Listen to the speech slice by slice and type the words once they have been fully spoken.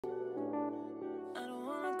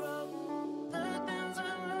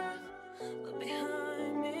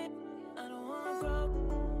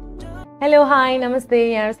Hello hi नमस्ते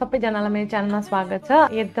यहाँ सबैजनालाई मेरो च्यानलमा स्वागत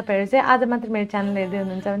छ। यदि तपाईहरु चाहिँ आज मात्र मेरो च्यानल हेर्दै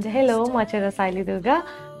हुनुहुन्छ भने चाहिँ हेलो म चाहिँ रसाइली दुर्गा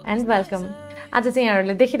एन्ड वेलकम। आज चाहिँ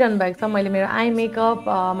यहाँहरुले देखिरहनु भएको छ मैले मेरो आई मेकअप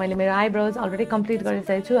मैले मेरो आइब्रोज अलरेडी कम्प्लिट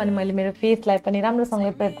गरिसकेको छु अनि मैले मेरो फेसलाई पनि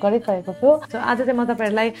राम्रोसँगले प्रेप गरिसकेको छु। सो आज चाहिँ म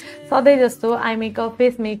तपाईहरुलाई सधैँ जस्तो आई मेकअप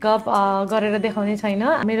फेस मेकअप गरेर देखाउने छैन।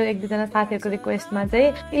 मेरो एक दुईजना साथीहरुको रिक्वेस्टमा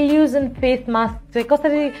चाहिँ इल्युजन फेस मास्क चाहिँ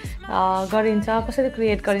कसरी गरिन्छ कसरी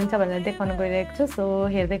क्रिएट गरिन्छ भनेर देखाउन गइरहेको छु। सो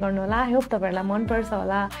हेर्दै गर्नु होला। आई होप तपाईहरुलाई मन पर्छ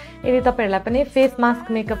होला। यदि तपाईहरुलाई पनि फेस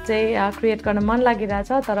मास्क मेकअप चाहिँ क्रिएट गर्न मन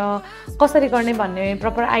लागिरहेछ तर कसरी गर्ने भन्ने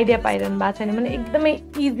प्रपर आइडिया पाइरहनु भएको छैन भने एकदमै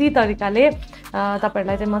इजी तरिकाले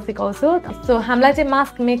तपाईहरुलाई चाहिँ म सिकाउँछु। सो हामीलाई चाहिँ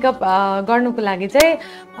मास्क मेकअप गर्नुको लागि चाहिँ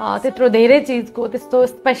त्यत्रो धेरै चीजको त्यस्तो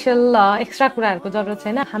स्पेशल एक्स्ट्रा कुराहरुको जरुरत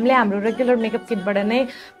छैन। हामीले हाम्रो रेगुलर मेकअप किटबाट नै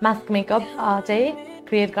मास्क मेकअप चाहिँ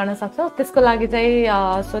क्रिएट गर्न सक्छौं। त्यसको लागि चाहिँ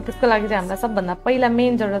हामीलाई सबभन्दा पहिला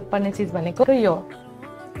मेन जरुरत पर्ने चीज भनेको यो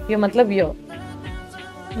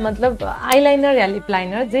मतलब आइलाइनर या लिप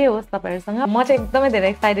लाइनर जे होस् तपाईहरुसँग। म चाहिँ एकदमै धेरै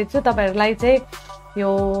एक्साइटेड छु तपाईहरुलाई चाहिँ यो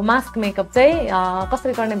मास्क मेकअप चाहिँ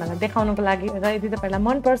कसरी गर्ने भनेर देखाउनको लागि। र यदि तपाईहरुलाई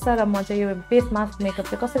मन पर्छ र म चाहिँ यो फेस मास्क मेकअप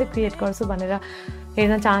चाहिँ कसरी क्रिएट गर्छु भनेर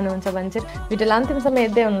हेर्न चाहनुहुन्छ भने चाहिँ भिडियोलाई अन्तिमसम्म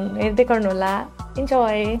हेर्दै गर्नु होला।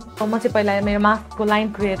 इन्जॉय। म चाहिँ पहिला मेरो मास्कको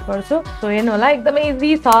लाइन क्रिएट गर्छु। सो हेर्नु होला एकदमै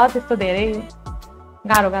इजी छ त्यस्तो धेरै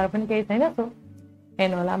गाह्रो पनि केही छैन। सो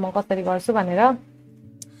हेर्नु होला म कसरी गर्छु भनेर।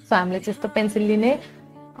 सो हामीले चाहिँ यस्तो पेन्सिल लिने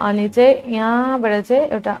अनि चाहिँ यहाँबाट चाहिँ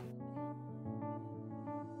एउटा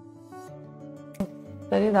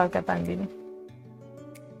दर्का तान्दिने।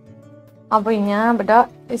 अब यहाँबाट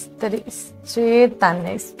यसरी स्ट्रेट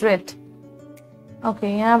तान्ने स्ट्रेट। ओके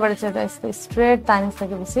यहाँबाट चाहिँ यस्तो स्ट्रेट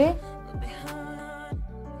तानिसकेपछि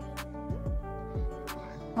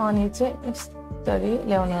अनि चाहिँ यसरी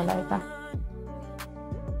ल्याउनु होला यता।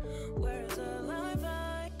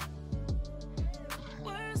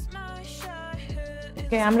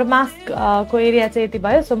 ओके हाम्रो मास्क को एरिया चाहिँ यति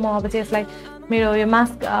भयो। सो म अब चाहिँ यसलाई मेरो यो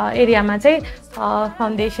मास्क एरियामा चाहिँ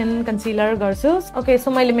फाउन्डेसन कन्सिलर गर्छु। ओके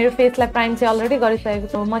सो मैले मेरो फेसलाई प्राइम चाहिँ अलरेडी गरिसकेको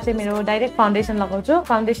छु। म चाहिँ मेरो डाइरेक्ट फाउन्डेसन लगाउँछु।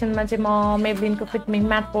 फाउन्डेसनमा चाहिँ म मेबलिनको फिट मी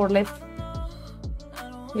म्याट पोरलेस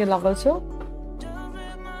यो लगाउँछु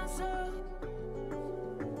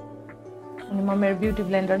अनि म मेरो ब्युटी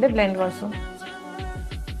ब्लेन्डरले ब्लेन्ड गर्छु।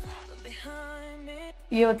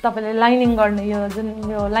 यो तपाईले लाइनिङ गर्ने यो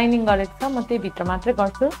जुन यो लाइनिङ गरेको छ म त्यही भित्र मात्रै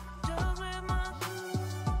गर्छु।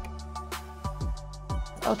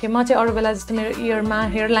 ओके म चाहिँ अरु बेला जस्तो मेरो इयरमा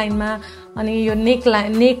हेयर लाइनमा अनि यो नेक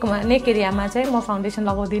एरियामा चाहिँ म फाउन्डेसन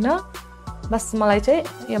लगाउँदिन। बस मलाई चाहिँ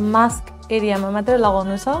यो मास्क एरियामा मात्रै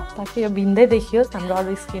लगाउनु छ ताकि यो भिन्दै देखियोस् हाम्रो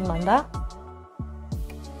अरु स्किन भन्दा।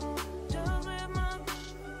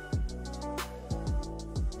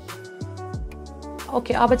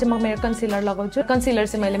 ओके अब चाहिँ म मेरो कन्सिलर लगाउँछु। कन्सिलर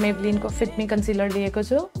चाहिँ मैले मेबलिनको फिट मी कन्सिलर लिएको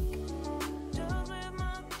छु।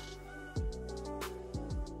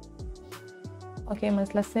 ओके म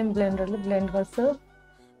यसलाई सेम ब्लेन्डरले ब्लेन्ड गर्छु।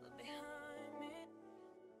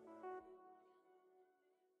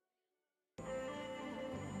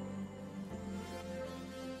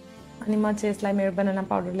 अनि म चाहिँ यसलाई मेरो बनाना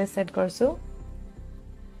पाउडरले सेट गर्छु।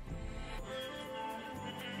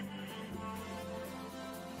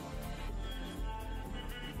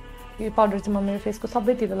 यो पाउडर चाहिँ म मेरो फेसको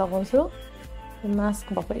सबैतिर लगाउँछु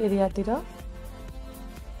मास्क भएको एरियातिर।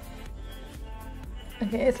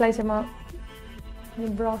 ओके यसलाई चाहिँ म यो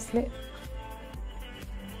ब्रसले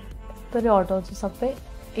यसरी हटाउँछु सबै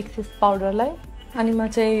एक्सेस पाउडरलाई। अनि म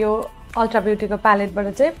चाहिँ यो अल्ट्रा ब्युटीको प्यालेटबाट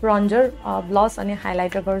चाहिँ ब्रोन्जर ब्लस अनि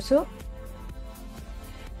हाइलाइटर गर्छु।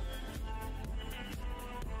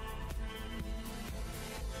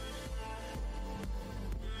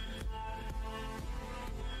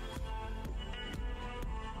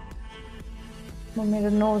 म मेरो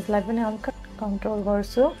नोजलाई पनि हल्का कन्ट्रोल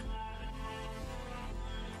गर्छु।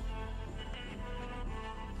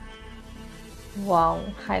 वाउ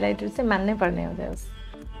हाइलाइटर चाहिँ मान्नै पर्ने हो दिस।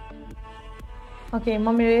 ओके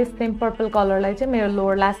म मेरो सेम पर्पल कलरलाई चाहिँ मेरो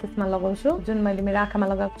लोवर ल्यासेसमा लगाउँछु जुन मैले मेरो आँखामा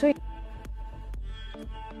लगाएको छु।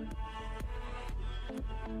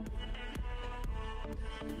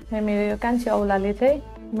 मेरो यो कान्छी औलाले चाहिँ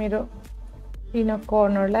मेरो इनर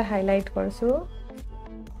कर्नरलाई हाइलाइट गर्छु।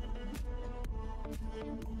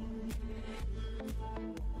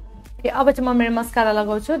 अब चाहिँ म मेरो मस्कारा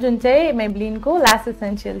लगाउँछु जुन चाहिँ मेबलिनको ल्यास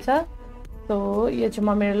एसेन्शियल छ। सो यो चाहिँ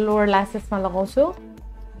म मेरो लोवर ल्यासेसमा लगाउँछु। ओके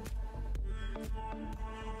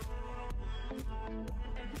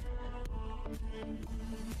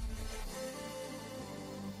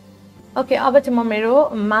अब चाहिँ म मेरो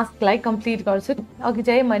मास्कलाई कम्प्लिट गर्छु। अघि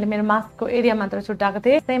चाहिँ मैले मेरो मास्कको एरिया मात्र छुट्याएको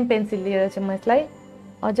थिएँ। सेम पेन्सिल लिएर चाहिँ म यसलाई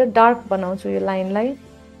अझ डार्क बनाउँछु यो लाइनलाई।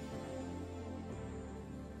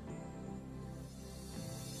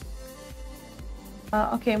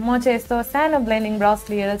 ओके म चाहिँ यस्तो सानो ब्लेन्डिङ ब्रस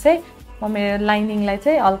लिएर चाहिँ म मेरो लाइनिङलाई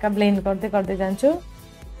चाहिँ हल्का ब्लेन्ड गर्दै गर्दै जान्छु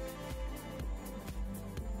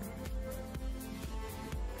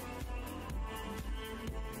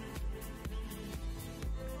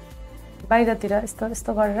बाहिरतिर यस्तो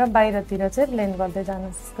यस्तो गरेर बाहिरतिर चाहिँ ब्लेन्ड गर्दै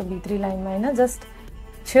जानुहोस् यसको भित्री लाइनमा हैन जस्ट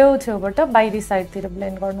छेउबाट बाहिरी साइडतिर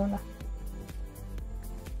ब्लेन्ड गर्नु होला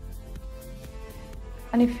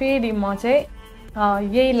अनि फेरि म चाहिँ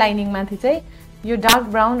यही लाइनिङ माथि चाहिँ यो डार्क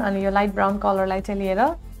ब्राउन अनि यो लाइट ब्राउन कलरलाई चाहिँ लिएर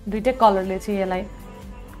दुईटै कलरले चाहिँ यसलाई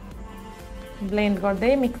ब्लेन्ड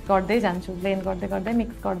गर्दै मिक्स गर्दै जान्छु ब्लेन्ड गर्दै गर्दै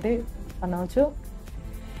मिक्स गर्दै बनाउँछु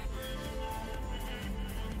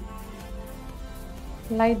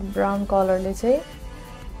लाइट ब्राउन कलरले चाहिँ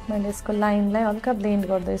मैले यसको लाइनलाई हल्का ब्लेन्ड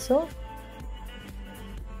गर्दैछु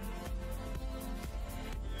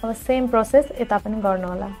अब सेम प्रोसेस यता पनि गर्नु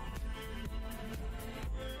होला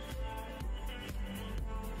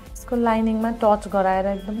यसको लाइनिङमा टच गराएर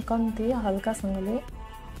एकदम कम्ती हल्कासँगले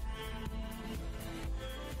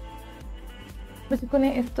पछि कुनै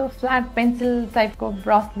यस्तो फ्ल्याट पेन्सिल टाइपको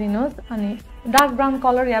ब्रस लिनुहोस् अनि dark brown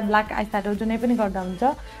colour yeah black I shadow जुनै पनि गर्दा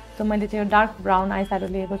हुन्छ सो मैले चाहिँ यो डार्क ब्राउन आई स्याडो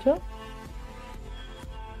लिएको छु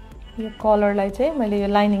यो कलरलाई चाहिँ मैले यो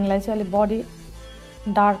लाइनिङलाई चाहिँ अलि बडी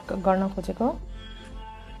डार्क गर्न खोजेको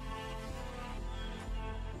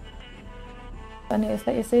अनि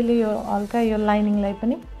यसैले यो हल्का यो लाइनिङलाई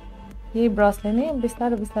पनि यही ब्रसले नै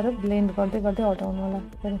बिस्तारो बिस्तारो ब्लेन्ड गर्दै गर्दै हटाउनु होला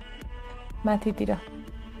फेरि माथितिर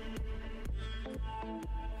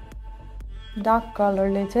डार्क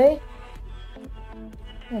कलरले चाहिँ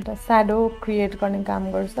एउटा स्याडो क्रिएट गर्ने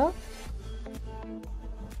काम गर्छ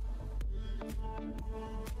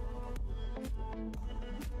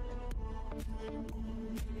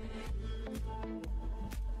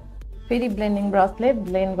फेरि ब्लेन्डिङ ब्रसले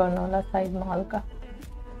ब्लेन्ड गर्नु होला साइडमा हल्का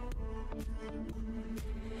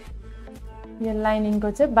यो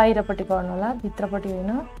लाइनिङको चाहिँ बाहिरपट्टि गर्नु होला भित्रपट्टि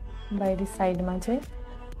होइन बाहिरी साइडमा चाहिँ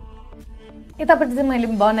यतापट्टि चाहिँ मैले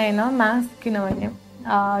बनाएन मास्क किनभने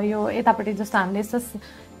यो यतापट्टि जस्तो हामीले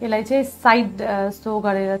यसलाई चाहिँ साइड सो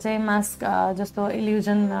गरेर चाहिँ मास्क जस्तो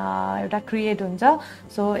इल्युजन एउटा क्रिएट हुन्छ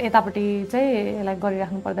सो यतापट्टि चाहिँ यसलाई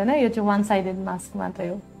गरिराख्नु पर्दैन यो चाहिँ वान साइडेड मास्क मात्रै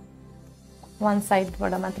हो वान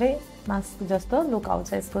साइडबाट मात्रै मास्क जस्तो लुक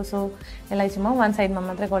आउँछ यसको सो यसलाई चाहिँ म वान साइडमा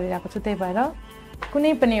मात्रै गरिरहेको छु त्यही भएर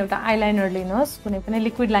कुनै पनि एउटा आइलाइनर लिनुहोस् कुनै पनि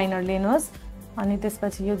लिक्विड लाइनर लिनुहोस् अनि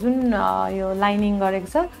त्यसपछि यो जुन यो लाइनिङ गरेको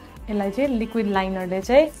छ यसलाई चाहिँ लिक्विड लाइनरले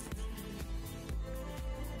चाहिँ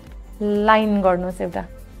लाइन गर्नुहोस् एउटा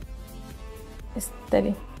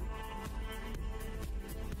यसरी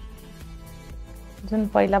जुन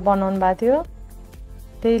पहिला बनाउनु भएको थियो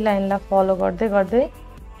त्यही लाइनलाई फलो गर्दै गर्दै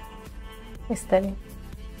यसरी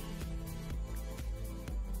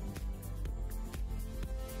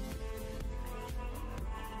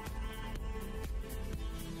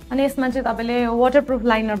अनि यसमा चाहिँ तपाईले वाटरप्रुफ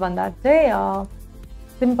लाइनर भन्दा चाहिँ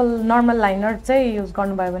सिम्पल नर्मल लाइनर चाहिँ युज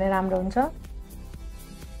गर्नुभयो भने राम्रो हुन्छ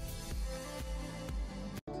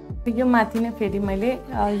यो माथि नै फेरि मैले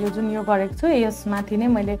यो जुन यो गरेको छु यस माथि नै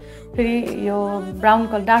मैले फेरि यो ब्राउन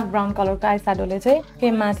कलर डार्क ब्राउन कलरको आई स्याडोले चाहिँ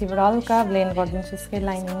के माथिबाट हल्का ब्लेन्ड गरिदिन्छु यसकै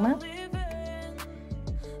लाइनिङमा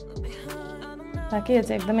ताकि यो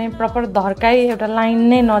चाहिँ एकदमै प्रपर धर्काई एउटा लाइन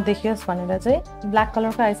नै नदेखियोस् भनेर चाहिँ ब्ल्याक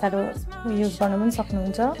कलरको आई स्याडो युज गर्न पनि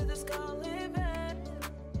सक्नुहुन्छ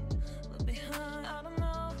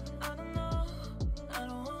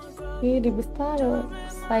फेरि बिस्तारो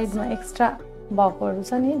साइडमा एक्स्ट्रा भएकोहरू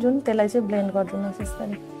छ नि जुन त्यसलाई चाहिँ ब्लेन्ड गरिदिनुहोस्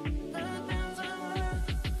यसरी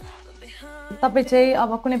तपाईँ चाहिँ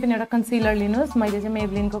अब कुनै पनि एउटा कन्सिलर लिनुहोस् मैले चाहिँ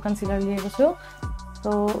मेबलिनको कन्सिलर लिएको छु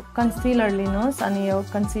सो कन्सिलर लिनुहोस् अनि यो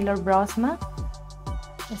कन्सिलर ब्रसमा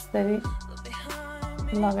यसरी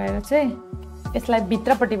लगाएर चाहिँ यसलाई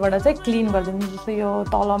भित्रपट्टिबाट चाहिँ क्लिन गरिदिनु जस्तो यो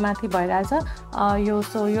तल माथि भइरहेछ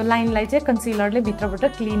यो लाइनलाई चाहिँ कन्सिलरले भित्रबाट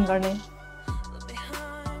क्लिन गर्ने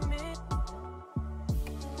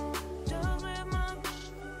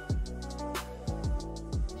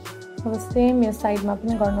अब सेम यो साइडमा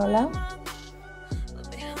पनि गर्नु होला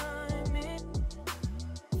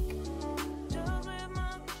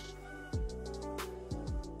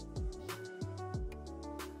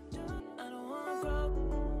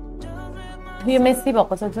यो मेसी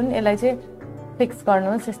भएको छ जुन यसलाई चाहिँ फिक्स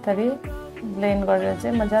गर्नुहोस् यसरी ब्लेन्ड गरेर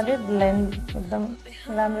चाहिँ मजाले ब्लेन्ड एकदम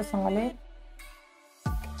राम्रोसँगले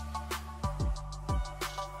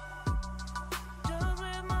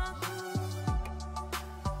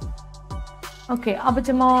ओके अब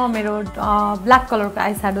चाहिँ म मेरो ब्ल्याक कलरको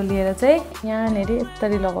आई स्याडो लिएर चाहिँ यहाँनिर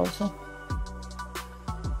यसरी लगाउँछु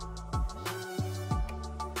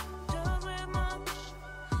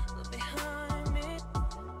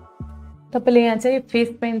तपाईले यहाँ चाहिँ फेस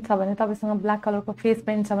पेन्ट छ भने तपाईसँग ब्ल्याक कलरको फेस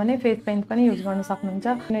पेन्ट छ भने फेस पेन्ट पनि युज गर्न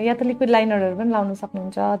सक्नुहुन्छ या त लिक्विड लाइनरहरु पनि लाउन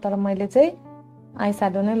सक्नुहुन्छ तर मैले चाहिँ आई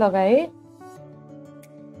स्याडो नै लगाए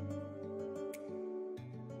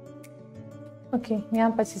ओके यहाँ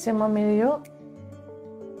पछि चाहिँ म मेरो यो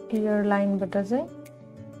इयर लाइनबाट चाहिँ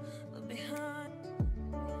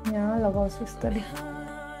यहाँ लगाउँछु यसरी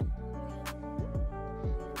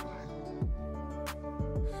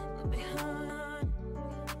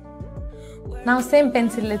नाउ सेम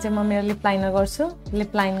पेन्सिलले चाहिँ म मेरो लिप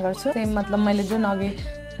लाइन गर्छु सेम मतलब मैले जुन अघि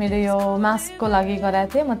मेरो यो मास्कको लागि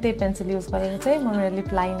गराएको थिएँ म त्यही पेन्सिल युज गरेर चाहिँ म मेरो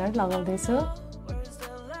लिप लाइनर लगाउँदै छु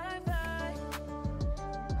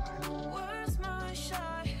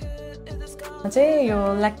म चाहिँ यो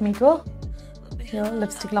ल्याक्मीको यो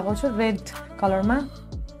लिपस्टिक लगाउँछु रेड कलरमा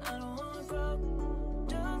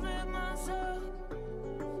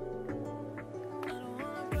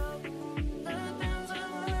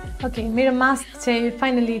ओके मेरो मास्क चाहिँ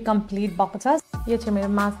फाइनली कम्प्लिट भएको छ यो चाहिँ मेरो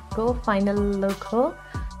मास्कको फाइनल लुक हो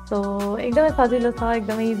सो एकदमै सजिलो छ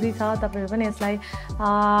एकदमै इजी छ तपाईहरु पनि यसलाई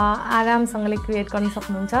आरामसँगले क्रिएट गर्न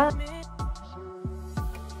सक्नुहुन्छ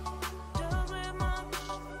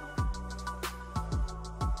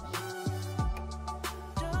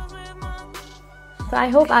So I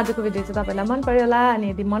hope आजको भिडियो चाहिँ तपाईलाई मन पर्यो होला अनि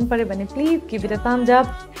यदि मन पर्यो भने please give it a thumbs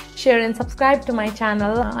up share and subscribe to my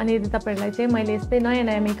channel अनि यदि तपाईहरुलाई चाहिँ मैले यस्तै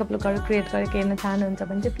नयाँ मेकअप लुकहरु क्रिएट गरेको हेर्न चाहनुहुन्छ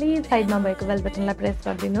भने चाहिँ प्लिज साइडमा भएको बेल बटनलाई प्रेस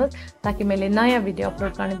गरिदिनुहोस् ताकि मैले नयाँ भिडियो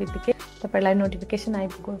अपलोड गर्ने बित्तिकै तपाईलाई notification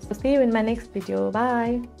आइपुगोस् C you in my next video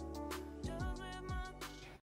by